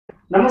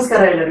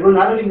ನಮಸ್ಕಾರ ಎಲ್ಲರಿಗೂ.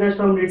 ನಾನು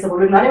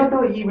NeedsOfpublic. ನಾನಿವತ್ತು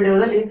ಈ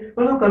ವಿಡಿಯೋದಲ್ಲಿ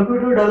ಒಂದು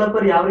ಕಂಪ್ಯೂಟರ್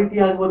ಡೆವಲಪರ್ ಯಾವ ರೀತಿ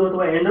ಆಗಬಹುದು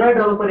ಅಥವಾ ಆಂಡ್ರಾಯ್ಡ್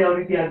ಡೆವಲಪರ್ ಯಾವ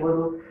ರೀತಿ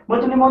ಆಗಬಹುದು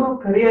ಮತ್ತು ನಿಮ್ಮ ಒಂದು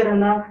ಕರಿಯರ್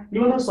ಅನ್ನ ಈ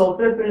ಒಂದು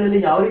ಸಾಫ್ಟ್ವೇರ್ ಫೀಲ್ಡ್ ಅಲ್ಲಿ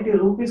ಯಾವ ರೀತಿ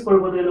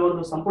ರೂಪಿಸಿಕೊಳ್ಳಬಹುದು ಎನ್ನುವ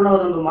ಒಂದು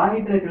ಸಂಪೂರ್ಣವಾದ ಒಂದು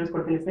ಮಾಹಿತಿಯನ್ನು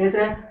ತಿಳಿಸ್ಕೊಡ್ತೀನಿ.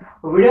 ಸ್ನೇಹಿತರೆ,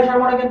 ವಿಡಿಯೋ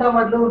ಶುರು ಮಾಡೋಕ್ಕಿಂತ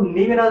ಮೊದಲು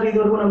ನೀವೇನಾದ್ರೂ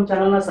ಇದುವರೆಗೂ ನಮ್ಮ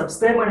ಚಾನೆಲ್ ನ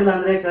ಸಬ್ಸ್ಕ್ರೈಬ್ ಮಾಡಿಲ್ಲ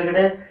ಅಂದ್ರೆ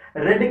ಕೆಳಗಡೆ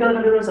ರೆಡ್ ಕಲರ್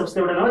ನಲ್ಲಿ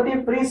ಸಬ್ಸ್ಕ್ರೈಬ್ ಬಟನ್ ಒತ್ತಿ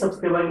ಫ್ರೀ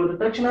ಸಬ್ಸ್ಕ್ರೈಬ್ ಆಗಿ ಮತ್ತು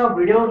ತಕ್ಷಣ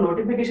ವಿಡಿಯೋ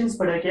ನೋಟಿಫಿಕೇಶನ್ಸ್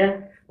ಪಡೆಯಕ್ಕೆ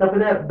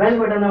ತಪ್ಪದೆ ಬೆಲ್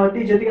ಬಟನ್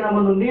ಒತ್ತಿ. ಜೊತೆಗೆ ನಮ್ಮ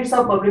ಒಂದು needs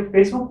of public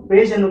Facebook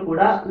page ಅನ್ನು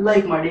ಕೂಡ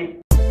ಲೈಕ್ ಮಾಡಿ.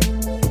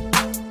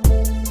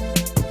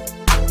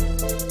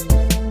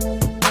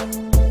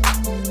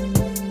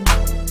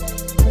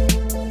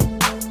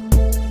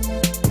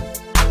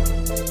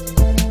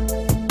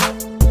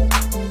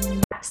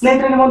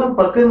 ಸ್ನೇಹಿತರೆ, ನಿಮ್ಮ ಒಂದು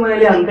ಪಕ್ಕದ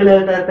ಮನೆಯಲ್ಲಿ ಅಂಕಲ್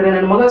ಹೇಳ್ತಾ ಇರ್ತಾರೆ,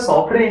 ನನ್ನ ಮಗ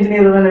ಸಾಫ್ಟ್ವೇರ್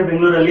ಇಂಜಿನಿಯರ್ ಇದ್ದಾನೆ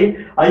ಬೆಂಗಳೂರಲ್ಲಿ,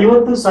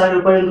 50,000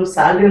 ರೂಪಾಯಿ ಒಂದು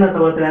ಸ್ಯಾಲರಿನ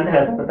ತಗೋತಾರೆ ಅಂತ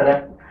ಹೇಳ್ತಾ ಇರ್ತಾರೆ.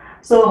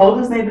 ಸೊ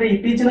ಹೌದು ಸ್ನೇಹಿತರೆ,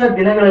 ಇತ್ತೀಚಿನ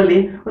ದಿನಗಳಲ್ಲಿ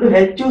ಒಂದು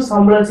ಹೆಚ್ಚು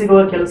ಸಂಬಳ ಸಿಗುವ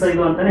ಕೆಲಸ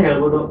ಇದು ಅಂತಾನೆ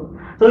ಹೇಳ್ಬೋದು.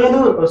 ಸೊ ಇದು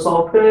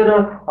ಸಾಫ್ಟ್ವೇರ್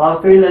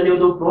ಫೀಲ್ಡ್ ಅಲ್ಲಿ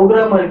ಒಂದು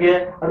ಪ್ರೋಗ್ರಾಮರ್ಗೆ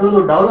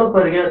ಅದೊಂದು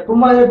ಡೆವಲಪರ್ಗೆ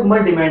ತುಂಬಾ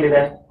ಡಿಮ್ಯಾಂಡ್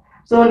ಇದೆ.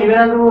 ಸೊ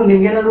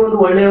ನಿಮ್ಗೇನಾದ್ರೂ ಒಂದು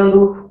ಒಳ್ಳೆಯ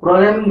ಒಂದು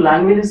ಪ್ರೋಗ್ರಾಮಿಂಗ್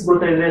ಲ್ಯಾಂಗ್ವೇಜಸ್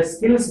ಗೊತ್ತಿದ್ರೆ,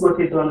 ಸ್ಕಿಲ್ಸ್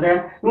ಗೊತ್ತಿತ್ತು ಅಂದ್ರೆ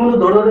ಒಂದು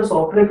ದೊಡ್ಡ ದೊಡ್ಡ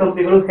ಸಾಫ್ಟ್ವೇರ್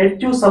ಕಂಪನಿಗಳು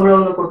ಹೆಚ್ಚು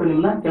ಸಂಬಳವನ್ನು ಕೊಟ್ಟು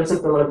ನಿಮ್ಮನ್ನ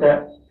ಕೆಲಸಕ್ಕೆ ತಗೊಳುತ್ತೆ.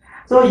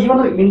 ಸೊ ಈ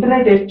ಒಂದು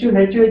ಇಂಟರ್ನೆಟ್ ಹೆಚ್ಚು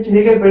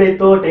ಹೇಗೆ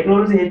ಬೆಳೆಯಿತೋ,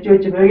 ಟೆಕ್ನಾಲಜಿ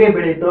ಹೆಚ್ಚು ಹೇಗೆ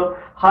ಬೆಳೆಯಿತೋ,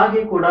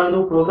 ಹಾಗೆ ಕೂಡ ಒಂದು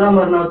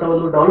ಪ್ರೋಗ್ರಾಮರ್ನ ಅಥವಾ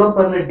ಒಂದು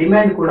ಡೆವಲಪರ್ನ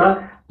ಡಿಮ್ಯಾಂಡ್ ಕೂಡ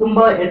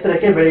ತುಂಬಾ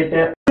ಎತ್ತರಕ್ಕೆ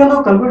ಬೆಳೆಯುತ್ತೆ. ಈ ಒಂದು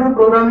ಕಂಪ್ಯೂಟರ್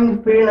ಪ್ರೋಗ್ರಾಮಿಂಗ್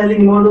ಫೀಲ್ಡ್ ನಲ್ಲಿ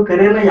ನಿಮ್ಮ ಒಂದು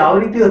ಕರಿಯರ್ ನ ಯಾವ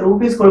ರೀತಿ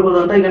ರೂಪಿಸ್ಕೊಳ್ಬಹುದು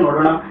ಅಂತ ಈಗ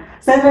ನೋಡೋಣ.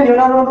 ಸ್ನೇಹಿತರೆ,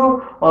 ನೀವೇನಾದ್ರೂ ಒಂದು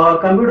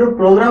ಕಂಪ್ಯೂಟರ್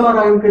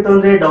ಪ್ರೋಗ್ರಾಮರ್ ಆಗ್ಬೇಕಿತ್ತು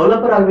ಅಂದ್ರೆ,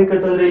 ಡೆವಲಪರ್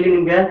ಆಗ್ಬೇಕಿತ್ತು ಅಂದ್ರೆ ಇಲ್ಲಿ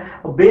ನಿಮ್ಗೆ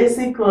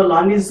ಬೇಸಿಕ್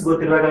ಲ್ಯಾಂಗ್ವೇಜಸ್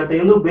ಗೊತ್ತಿರಬೇಕಾಗುತ್ತೆ.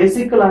 ಈ ಒಂದು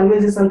ಬೇಸಿಕ್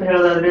ಲ್ಯಾಂಗ್ವೇಜಸ್ ಅಂತ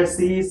ಹೇಳೋದಾದ್ರೆ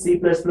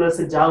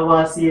C++, ಜಾವಾ,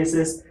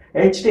 CSS,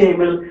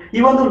 HTML ಈ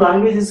ಒಂದು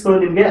ಲ್ಯಾಂಗ್ವೇಜಸ್ ಗಳು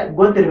ನಿಮ್ಗೆ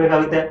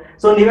ಗೊತ್ತಿರಬೇಕಾಗುತ್ತೆ.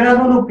 ಸೊ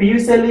ನೀವೇನಾದ್ರೂ ಒಂದು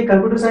PUC ಅಲ್ಲಿ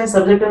ಕಂಪ್ಯೂಟರ್ ಸೈನ್ಸ್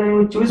ಸಬ್ಜೆಕ್ಟ್ ಅನ್ನು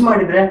ನೀವು ಚೂಸ್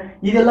ಮಾಡಿದ್ರೆ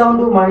ಇದೆಲ್ಲ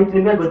ಒಂದು ಮಾಹಿತಿ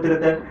ನಿಮ್ಗೆ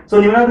ಗೊತ್ತಿರುತ್ತೆ. ಸೊ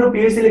ನೀವೇನಾದ್ರೂ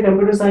PUC ಅಲ್ಲಿ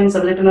ಕಂಪ್ಯೂಟರ್ ಸೈನ್ಸ್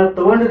ಸಬ್ಜೆಕ್ಟ್ ಅನ್ನ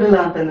ತಗೊಂಡಿರಲಿಲ್ಲ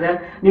ಅಂತಂದ್ರೆ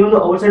ನೀವೊಂದು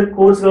ಔಟ್ಸೈಡ್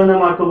ಕೋರ್ಸ್ ಗಳನ್ನ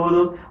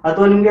ಮಾಡ್ಕೋಬಹುದು,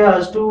 ಅಥವಾ ನಿಮ್ಗೆ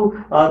ಅಷ್ಟು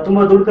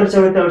ತುಂಬಾ ದುಡ್ಡು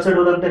ಖರ್ಚಾಗುತ್ತೆ ಔಟ್ಸೈಡ್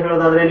ಹೋದಂತ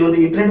ಹೇಳೋದಾದ್ರೆ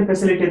ನೀವೊಂದು ಇಂಟರ್ನೆಟ್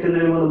ಫೆಸಿಲಿಟಿ ಇರುತ್ತೆ,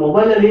 ನಿಮ್ಮೊಂದು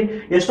ಮೊಬೈಲ್ ಅಲ್ಲಿ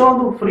ಎಷ್ಟೋ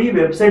ಒಂದು ಫ್ರೀ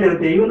ವೆಬ್ಸೈಟ್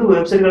ಇರುತ್ತೆ. ಈ ಒಂದು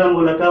ವೆಬ್ಸೈಟ್ ಗಳ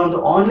ಮೂಲಕ ಒಂದು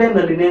ಆನ್ಲೈನ್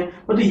ನಲ್ಲಿನೇ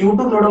ಮತ್ತು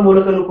ಯೂಟ್ಯೂಬ್ ನೋಡೋ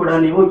ಮೂಲಕನೂ ಕೂಡ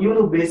ನೀವು ಈ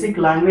ಒಂದು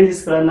ಬೇಸಿಕ್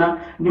ಲ್ಯಾಂಗ್ವೇಜಸ್ ಗಳನ್ನ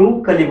ನೀವು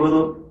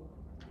ಕಲಿಬಹುದು.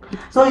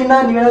 ಸೊ ಇನ್ನ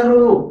ನೀವೇನಾದ್ರೂ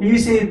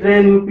PUC ಇದ್ರೆ,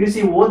 ನೀವು PUC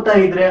ಓದ್ತಾ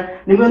ಇದ್ರೆ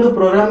ನಿಮ್ಗೆ ಒಂದು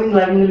ಪ್ರೋಗ್ರಾಮಿಂಗ್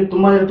ಲ್ಯಾಂಗ್ವೇಜ್ ನಲ್ಲಿ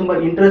ತುಂಬಾ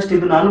ಇಂಟ್ರೆಸ್ಟ್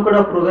ಇದ್ದು, ನಾನು ಕೂಡ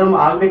ಪ್ರೋಗ್ರಾಮ್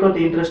ಆಗ್ಬೇಕು ಅಂತ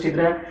ಇಂಟ್ರೆಸ್ಟ್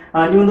ಇದ್ರೆ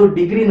ನೀವೊಂದು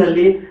ಡಿಗ್ರಿ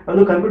ನಲ್ಲಿ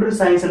ಒಂದು ಕಂಪ್ಯೂಟರ್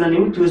ಸೈನ್ಸ್ ಅನ್ನ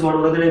ನೀವು ಚೂಸ್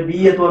ಮಾಡಬಹುದು. ಅಂದ್ರೆ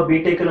BA ಅಥವಾ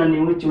B.Tech ಅನ್ನ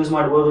ನೀವು ಚೂಸ್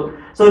ಮಾಡಬಹುದು.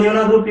 ಸೊ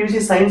ನೀವೇನಾದ್ರೂ PUC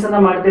ಸೈನ್ಸ್ ಅನ್ನ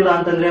ಮಾಡ್ತಿಲ್ಲ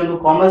ಅಂತಂದ್ರೆ, ಒಂದು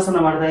ಕಾಮರ್ಸ್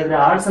ಅನ್ನ ಮಾಡ್ತಾ ಇದ್ರೆ,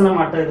 ಆರ್ಟ್ಸ್ ಅನ್ನ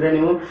ಮಾಡ್ತಾ ಇದ್ರೆ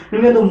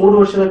ನಿಮಗೆ ಒಂದು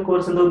 3 ವರ್ಷದ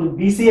ಕೋರ್ಸ್ ಅಂತ ಒಂದು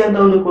BCA ಅಂತ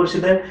ಒಂದು ಕೋರ್ಸ್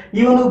ಇದೆ.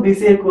 ಈ ಒಂದು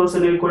BCA ಕೋರ್ಸ್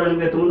ನಲ್ಲಿ ಕೂಡ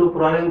ನಿಮಗೆ ಒಂದು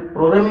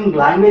ಪ್ರೋಗ್ರಾಮಿಂಗ್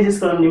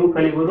ಲ್ಯಾಂಗ್ವೇಜಸ್ ಗಳನ್ನ ನೀವು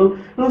ಕಲಿಬಹುದು.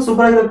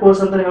 ಸೂಪರ್ ಆಗಿರೋ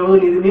ಕೋರ್ಸ್ ಅಂತ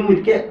ಹೇಳ್ಬೋದು. ನೀವು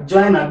ಇದಕ್ಕೆ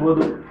ಜಾಯಿನ್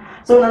ಆಗ್ಬೋದು.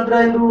 ಸೊ ನಂತರ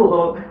ಇದು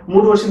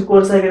 3 ವರ್ಷದ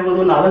ಕೋರ್ಸ್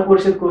ಆಗಿರ್ಬೋದು, 4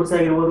 ವರ್ಷದ ಕೋರ್ಸ್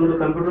ಆಗಿರ್ಬೋದು, ಒಂದು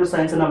ಕಂಪ್ಯೂಟರ್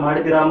ಸೈನ್ಸ್ ಅನ್ನ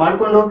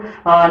ಮಾಡ್ಕೊಂಡು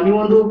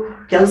ನೀವೊಂದು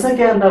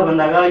ಕೆಲಸಕ್ಕೆ ಅಂತ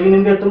ಬಂದಾಗ ಇಲ್ಲಿ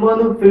ನಿಮ್ಗೆ ತುಂಬಾ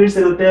ಒಂದು ಫೀಲ್ಡ್ಸ್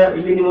ಇರುತ್ತೆ.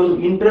 ಇಲ್ಲಿ ನಿಮ್ಮೊಂದು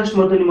ಇಂಟ್ರೆಸ್ಟ್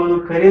ಮತ್ತು ನಿಮ್ಮೊಂದು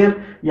ಕರಿಯರ್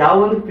ಯಾವ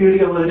ಒಂದು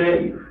ಫೀಲ್ಡ್ಗೆ ಹೋದ್ರೆ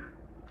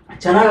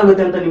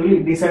ಚೆನ್ನಾಗುತ್ತೆ ಅಂತ ನೀವು ಇಲ್ಲಿ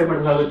ಡಿಸೈಡ್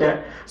ಮಾಡಬೇಕಾಗುತ್ತೆ.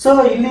 ಸೊ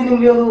ಇಲ್ಲಿ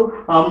ನಿಮ್ಗೆ ಒಂದು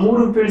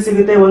 3 ಫೀಲ್ಡ್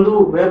ಸಿಗುತ್ತೆ. ಒಂದು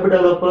ವೆಬ್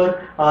ಡೆವಲಪರ್,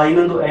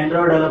 ಇನ್ನೊಂದು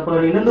ಆಂಡ್ರಾಯ್ಡ್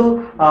ಡೆವಲಪರ್, ಇನ್ನೊಂದು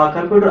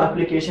ಕಂಪ್ಯೂಟರ್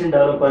ಅಪ್ಲಿಕೇಶನ್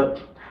ಡೆವಲಪರ್.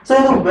 ಸೊ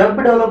ಇದು ವೆಬ್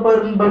ಡೆವಲಪರ್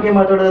ಬಗ್ಗೆ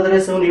ಮಾತಾಡೋದಾದ್ರೆ,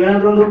 ಸೊ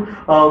ನೀವೇನಾದ್ರೂ ಒಂದು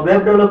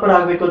ವೆಬ್ ಡೆವಲಪರ್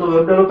ಆಗ್ಬೇಕು ಅಥವಾ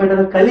ವೆಬ್ ಡೆವಲಪ್ಮೆಂಟ್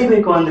ಅನ್ನ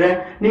ಕಲಿಬೇಕು ಅಂದ್ರೆ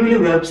ನೀವು ಇಲ್ಲಿ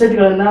ವೆಬ್ಸೈಟ್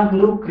ಗಳನ್ನ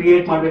ಒಂದು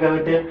ಕ್ರಿಯೇಟ್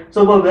ಮಾಡ್ಬೇಕಾಗುತ್ತೆ. ಸೊ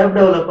ಒಬ್ಬ ವೆಬ್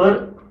ಡೆವಲಪರ್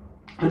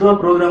ಅಥವಾ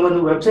ಪ್ರೋಗ್ರಾಮರ್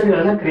ವೆಬ್ಸೈಟ್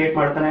ಗಳನ್ನ ಕ್ರಿಯೇಟ್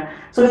ಮಾಡ್ತಾನೆ.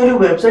 ಸೊ ನೀವು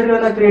ವೆಬ್ಸೈಟ್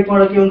ಗಳನ್ನ ಕ್ರಿಯೇಟ್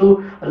ಮಾಡೋಕೆ ಒಂದು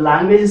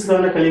ಲ್ಯಾಂಗ್ವೇಜಸ್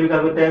ಗಳನ್ನ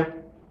ಕಲಿಬೇಕಾಗುತ್ತೆ.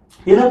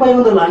 ಏನಪ್ಪಾ ಈ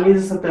ಒಂದು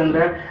ಲ್ಯಾಂಗ್ವೇಜಸ್ ಅಂತ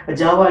ಅಂದ್ರೆ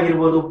ಜಾವಾ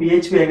ಆಗಿರ್ಬೋದು,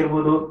 PHP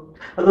ಆಗಿರ್ಬೋದು,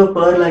 ಅಥವಾ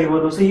ಪರ್ಲ್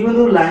ಆಗಿರ್ಬೋದು. ಸೊ ಈ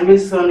ಒಂದು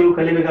ಲ್ಯಾಂಗ್ವೇಜಸ್ ನೀವು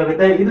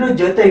ಕಲಿಬೇಕಾಗುತ್ತೆ. ಇದ್ರ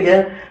ಜೊತೆಗೆ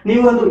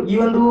ನೀವು ಈ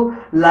ಒಂದು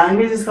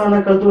ಲ್ಯಾಂಗ್ವೇಜಸ್ ಗಳನ್ನ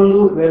ಕಲಿತು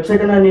ಒಂದು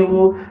ವೆಬ್ಸೈಟ್ ಅನ್ನ ನೀವು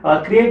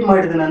ಕ್ರಿಯೇಟ್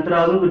ಮಾಡಿದ ನಂತರ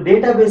ಅದೊಂದು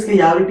ಡೇಟಾ ಬೇಸ್ಗೆ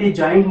ಯಾವ ರೀತಿ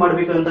ಜಾಯಿಂಟ್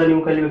ಮಾಡ್ಬೇಕು ಅಂತ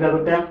ನೀವು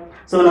ಕಲಿಬೇಕಾಗುತ್ತೆ.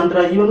 ಸೊ ನಂತರ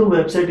ಈ ಒಂದು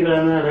ವೆಬ್ಸೈಟ್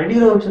ಗಳನ್ನ ರೆಡಿ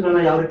ಇರೋ ವೆಬ್ಸೈಟ್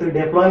ಗಳನ್ನ ಯಾವ ರೀತಿ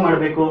ಡೆಪ್ಲಾಯ್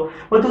ಮಾಡಬೇಕು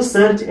ಮತ್ತು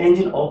ಸರ್ಚ್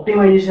ಎಂಜಿನ್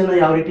ಆಪ್ಟಿಮೈಸೇಷನ್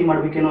ಯಾವ ರೀತಿ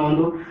ಮಾಡ್ಬೇಕು ಅನ್ನೋ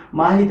ಒಂದು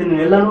ಮಾಹಿತಿ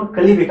ಎಲ್ಲಾನು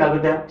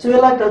ಕಲಿಬೇಕಾಗುತ್ತೆ. ಸೊ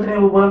ಎಲ್ಲ ಕಲ್ತ್ರೆ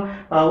ನೀವು ಒಬ್ಬ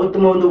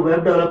ಉತ್ತಮ ಒಂದು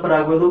ವೆಬ್ ಡೆವಲಪರ್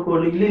ಆಗ್ಬೋದು.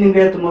 ಇಲ್ಲಿ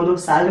ನಿಮಗೆ ತುಂಬಾ ಒಂದು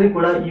ಸ್ಯಾಲರಿ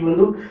ಕೂಡ ಈ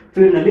ಒಂದು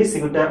ಫೀಲ್ಡ್ ನಲ್ಲಿ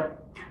ಸಿಗುತ್ತೆ.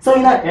 ಸೊ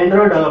ಇನ್ನ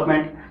ಆಂಡ್ರಾಯ್ಡ್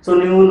ಡೆವಲಪ್ಮೆಂಟ್. ಸೊ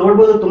ನೀವು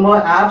ನೋಡ್ಬೋದು ತುಂಬಾ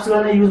ಆಪ್ಸ್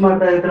ಗಳನ್ನ ಯೂಸ್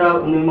ಮಾಡ್ತಾ ಇರ್ತೀರಾ,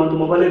 ನಿಮ್ಮೊಂದು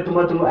ಮೊಬೈಲ್ ಅಲ್ಲಿ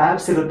ತುಂಬಾ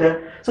ಆಪ್ಸ್ ಇರುತ್ತೆ.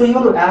 ಸೊ ಈ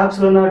ಒಂದು ಆಪ್ಸ್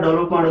ಗಳನ್ನ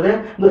ಡೆವಲಪ್ ಮಾಡೋದೇ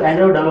ಒಂದು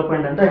ಆಂಡ್ರಾಯ್ಡ್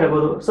ಡೆವಲಪ್ಮೆಂಟ್ ಅಂತ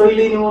ಹೇಳ್ಬೋದು. ಸೊ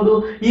ಇಲ್ಲಿ ನೀವು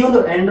ಈ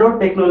ಒಂದು ಆಂಡ್ರಾಯ್ಡ್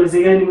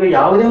ಟೆಕ್ನಾಲಜಿಗೆ ನಿಮಗೆ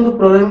ಯಾವುದೇ ಒಂದು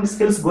ಪ್ರೋಗ್ರಾಮಿಂಗ್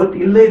ಸ್ಕಿಲ್ಸ್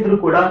ಗೊತ್ತಿಲ್ಲದೆ ಇದ್ರೂ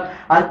ಕೂಡ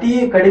ಅತಿ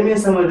ಕಡಿಮೆ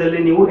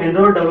ಸಮಯದಲ್ಲಿ ನೀವು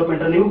ಆಂಡ್ರಾಯ್ಡ್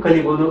ಡೆವಲಪ್ಮೆಂಟ್ ನೀವು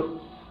ಕಲಿಬಹುದು.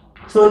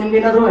 ಸೊ ನಿಮ್ಗೆ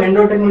ಏನಾದ್ರು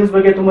ಆಂಡ್ರಾಯ್ಡ್ ಟೆಕ್ನಾಲಜಿ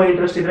ಬಗ್ಗೆ ತುಂಬಾ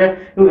ಇಂಟ್ರೆಸ್ಟ್ ಇದ್ರೆ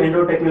ನೀವು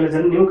ಆಂಡ್ರಾಯ್ಡ್ ಟೆಕ್ನಾಲಜಿ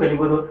ಅನ್ನು ನೀವು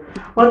ಕಲಿಬಹುದು.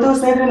 ಮತ್ತು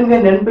ಸ್ನೇಹಿತರೆ, ನಿಮ್ಗೆ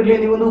ನೆನಪಿರ್ಲಿ,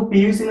 ನೀವೊಂದು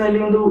PUC ನಲ್ಲಿ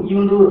ಈ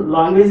ಒಂದು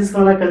ಲ್ಯಾಂಗ್ವೇಜಸ್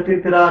ಗಳನ್ನ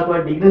ಕಲ್ತಿರ್ತೀರಾ ಅಥವಾ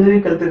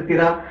ಡಿಗ್ರಿನಲ್ಲಿ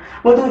ಕಲ್ತಿರ್ತೀರಾ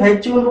ಮತ್ತು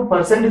ಹೆಚ್ಚು ಒಂದು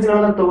ಪರ್ಸೆಂಟೇಜ್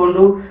ಗಳನ್ನ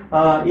ತಗೊಂಡು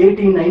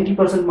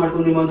 80-90%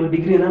 ಮಾಡ್ಕೊಂಡು ನಿಮ್ಮ ಒಂದು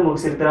ಡಿಗ್ರಿಯನ್ನ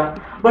ಮುಗಿಸಿರ್ತೀರಾ.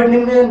 ಬಟ್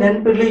ನಿಮ್ಗೆ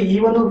ನೆನಪಿರ್ಲಿ, ಈ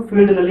ಒಂದು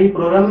ಫೀಲ್ಡ್ ನಲ್ಲಿ,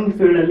 ಪ್ರೋಗ್ರಾಮಿಂಗ್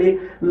ಫೀಲ್ಡ್ ನಲ್ಲಿ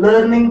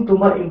ಲರ್ನಿಂಗ್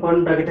ತುಂಬಾ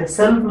ಇಂಪಾರ್ಟೆಂಟ್ ಆಗುತ್ತೆ.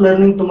 ಸೆಲ್ಫ್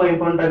ಲರ್ನಿಂಗ್ ತುಂಬಾ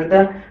ಇಂಪಾರ್ಟೆಂಟ್ ಆಗುತ್ತೆ.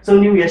 ಸೊ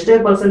ನೀವು ಎಷ್ಟೇ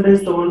ಪರ್ಸೆಂಟೇಜ್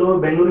ತಗೊಂಡು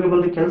ಬೆಂಗಳೂರಿಗೆ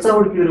ಬಂದು ಕೆಲಸ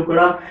ಹುಡುಕಿದ್ರು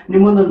ಕೂಡ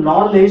ನಿಮ್ಮೊಂದು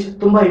ನಾಲೆಜ್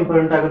ತುಂಬಾ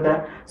ಇಂಪಾರ್ಟೆಂಟ್ ಆಗುತ್ತೆ.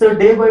 So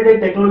day by day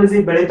technology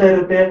ಬೆಳೀತಾ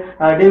ಇರುತ್ತೆ.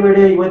 ಡೇ ಬೈ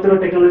ಡೇ ಇವತ್ತಿರೋ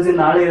ಟೆಕ್ನಾಲಜಿ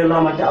ನಾಳೆ ಇರಲ್ಲ,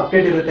 ಮತ್ತೆ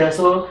ಅಪ್ಡೇಟ್ ಇರುತ್ತೆ.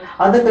 ಸೊ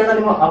ಆದ ಕಾರಣ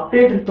ನಿಮ್ಮ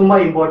ಅಪ್ಡೇಟ್ ತುಂಬಾ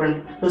ಇಂಪಾರ್ಟೆಂಟ್.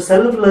 ಸೊ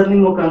ಸೆಲ್ಫ್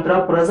ಲರ್ನಿಂಗ್ ಮುಖಾಂತರ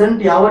ಪ್ರೆಸೆಂಟ್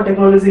ಯಾವ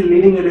ಟೆಕ್ನಾಲಜಿ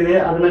ಲೀಡಿಂಗ್ ಅಲ್ಲಿ ಇದೆ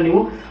ಅದನ್ನ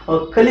ನೀವು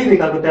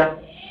ಕಲಿಬೇಕಾಗುತ್ತೆ.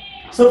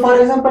 ಸೊ ಫಾರ್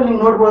ಎಕ್ಸಾಂಪಲ್ ನೀವು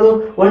ನೋಡ್ಬೋದು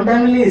ಒನ್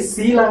ಟೈಮ್ ಅಲ್ಲಿ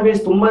ಸಿ ಲ್ಯಾಂಗ್ವೇಜ್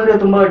ತುಂಬಾ ಅಂದ್ರೆ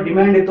ತುಂಬಾ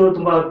ಡಿಮ್ಯಾಂಡ್ ಇತ್ತು,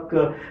 ತುಂಬಾ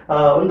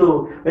ಒಂದು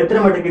ಎತ್ತರ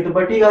ಮಟ್ಟಕ್ಕೆ ಇತ್ತು.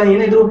 ಬಟ್ ಈಗ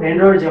ಏನಿದ್ರು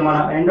ಆಂಡ್ರಾಯ್ಡ್ ಜಮಾನ,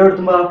 ಆಂಡ್ರಾಯ್ಡ್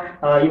ತುಂಬಾ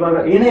ಇವಾಗ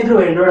ಏನಿದ್ರು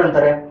ಆಂಡ್ರಾಯ್ಡ್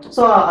ಅಂತಾರೆ.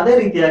 ಸೊ ಅದೇ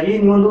ರೀತಿಯಾಗಿ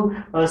ನೀವೊಂದು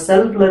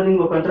ಸೆಲ್ಫ್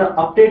ಲರ್ನಿಂಗ್ ಮುಖಾಂತರ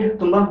ಅಪ್ಡೇಟ್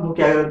ತುಂಬಾ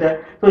ಮುಖ್ಯ ಆಗಿರುತ್ತೆ.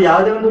 ಸೊ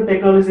ಯಾವುದೇ ಒಂದು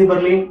ಟೆಕ್ನಾಲಜಿ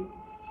ಬರಲಿ,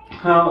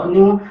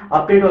 ನೀವು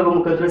ಅಪ್ಡೇಟ್ ಆಗೋ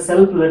ಮುಖಾಂತರ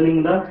ಸೆಲ್ಫ್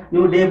ಲರ್ನಿಂಗ್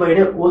ನೀವು ಡೇ ಬೈ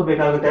ಡೇ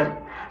ಓದಬೇಕಾಗುತ್ತೆ.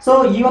 ಸೊ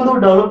ಈ ಒಂದು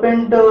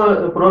ಡೆವಲಪ್ಮೆಂಟ್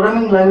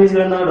ಪ್ರೋಗ್ರಾಮಿಂಗ್ ಲ್ಯಾಂಗ್ವೇಜ್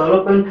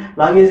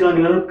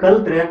ನೀವು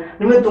ಕಲ್ತ್ರೆ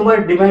ನಿಮಗೆ ತುಂಬಾ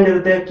ಡಿಮ್ಯಾಂಡ್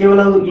ಇರುತ್ತೆ. ಕೇವಲ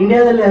ಒಂದು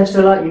ಇಂಡಿಯಾದಲ್ಲಿ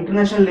ಅಷ್ಟಲ್ಲ,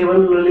 ಇಂಟರ್ನ್ಯಾಷನಲ್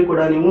ಲೆವೆಲ್ ನಲ್ಲಿ ಕೂಡ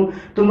ನೀವು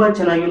ತುಂಬಾ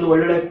ಚೆನ್ನಾಗಿ ಒಂದು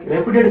ಒಳ್ಳೆ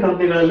ರೆಪ್ಯೂಟೆಡ್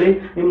ಕಂಪನಿಗಳಲ್ಲಿ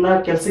ನಿಮ್ಮನ್ನ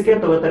ಕೆಲಸಕ್ಕೆ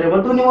ತಗೋತಾರೆ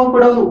ಮತ್ತು ನೀವು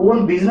ಕೂಡ ಒಂದು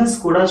ಓನ್ ಬಿಸ್ನೆಸ್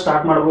ಕೂಡ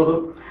ಸ್ಟಾರ್ಟ್ ಮಾಡಬಹುದು.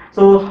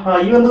 ಸೊ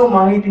ಈ ಒಂದು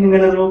ಮಾಹಿತಿ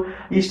ನಿಮ್ಗೇನಾದ್ರು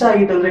ಇಷ್ಟ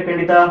ಆಗಿತ್ತು ಅಂದ್ರೆ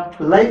ಖಂಡಿತ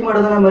ಲೈಕ್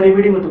ಮಾಡೋದನ್ನ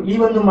ಮರಿಬೇಡಿ ಮತ್ತು ಈ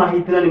ಒಂದು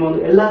ಮಾಹಿತಿನ ನಿಮ್ಮ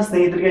ಒಂದು ಎಲ್ಲಾ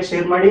ಸ್ನೇಹಿತರಿಗೆ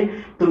ಶೇರ್ ಮಾಡಿ.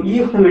 ಈ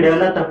ಒಂದು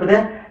ವಿಡಿಯೋನ ತಪ್ಪದೆ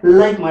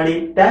ಲೈಕ್ ಮಾಡಿ.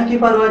 Thank you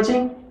for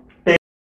watching.